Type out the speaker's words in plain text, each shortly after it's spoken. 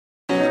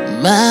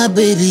My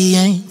baby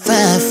ain't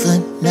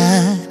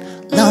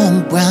 5'9",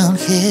 long brown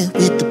hair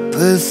with the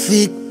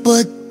perfect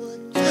butt.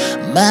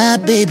 My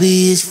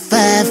baby is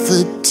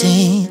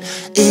 5'10",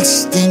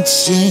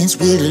 extensions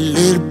with a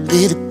little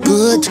bit of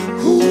good.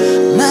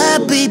 My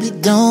baby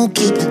don't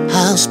keep the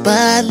house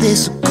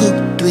spotless or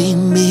cook 3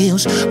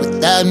 meals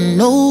without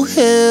no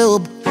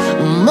help.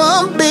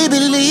 My baby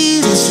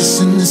leaves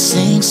dishes in the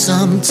sink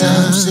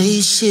sometimes.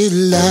 Say shit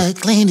like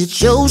clean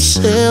it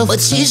yourself, but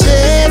she's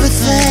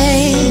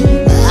everything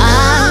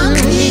I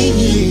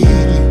need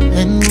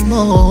and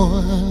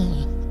more.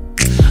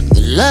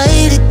 The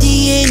light at the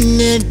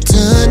end of the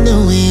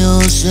tunnel we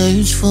all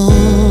search for.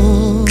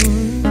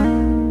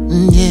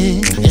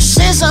 Yeah, and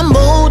since I'm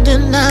older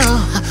now,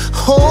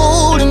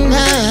 holding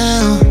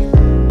now,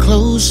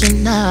 closer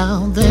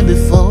now than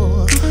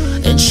before,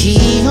 and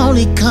she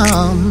only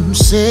comes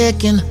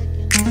second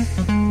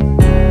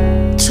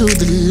to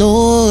the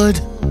Lord.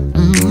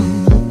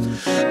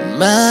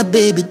 My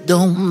baby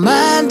don't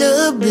mind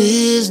her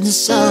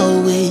business,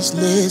 always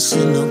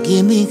listen, don't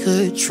give me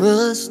her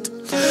trust.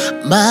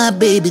 My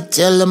baby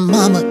tell her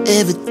mama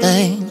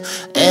everything,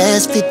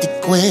 ask 50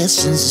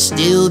 questions and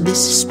still be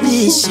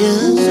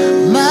suspicious.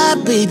 My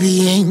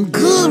baby ain't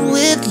good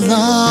with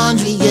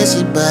laundry, yes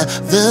it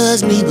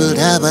bothers me, but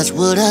I watch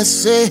what I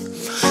say.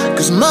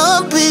 Cause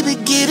my baby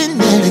get an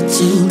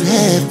attitude,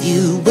 have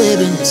you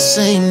wearing the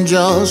same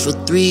drawers for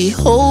 3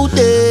 whole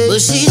days.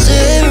 But she's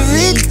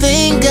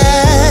everything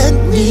I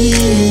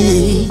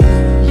need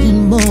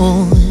and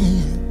more,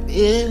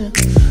 yeah.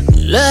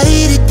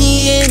 Light at the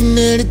end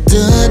of the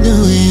tunnel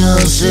we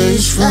all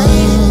search for.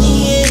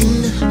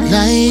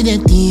 Light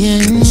at the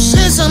end.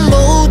 Since I'm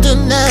older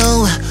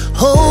now,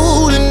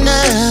 holding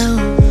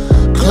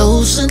now,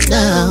 closer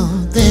now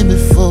than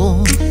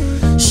before,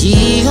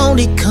 she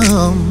only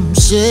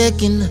comes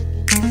second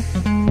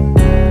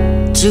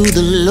to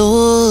the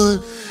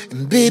Lord.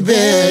 And baby,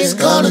 it's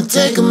gonna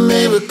take a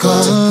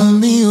miracle to pull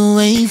me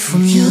away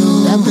from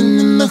you. Nothing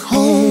in the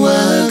whole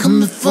world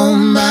coming for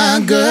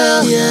my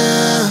girl,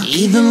 yeah.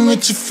 Even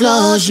with your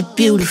flaws, you're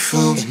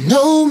beautiful, and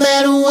no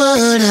matter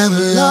what, I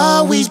will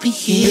always be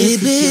here.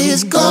 Baby,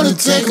 it's gonna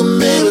take a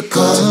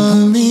miracle to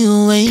pull me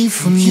away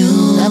from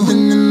you.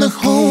 Nothing in the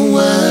whole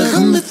world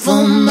coming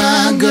for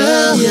my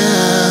girl,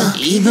 yeah.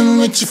 Even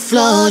with your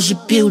flaws,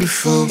 you're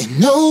beautiful, and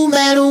no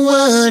matter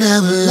what, I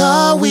will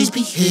always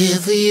be here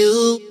for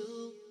you.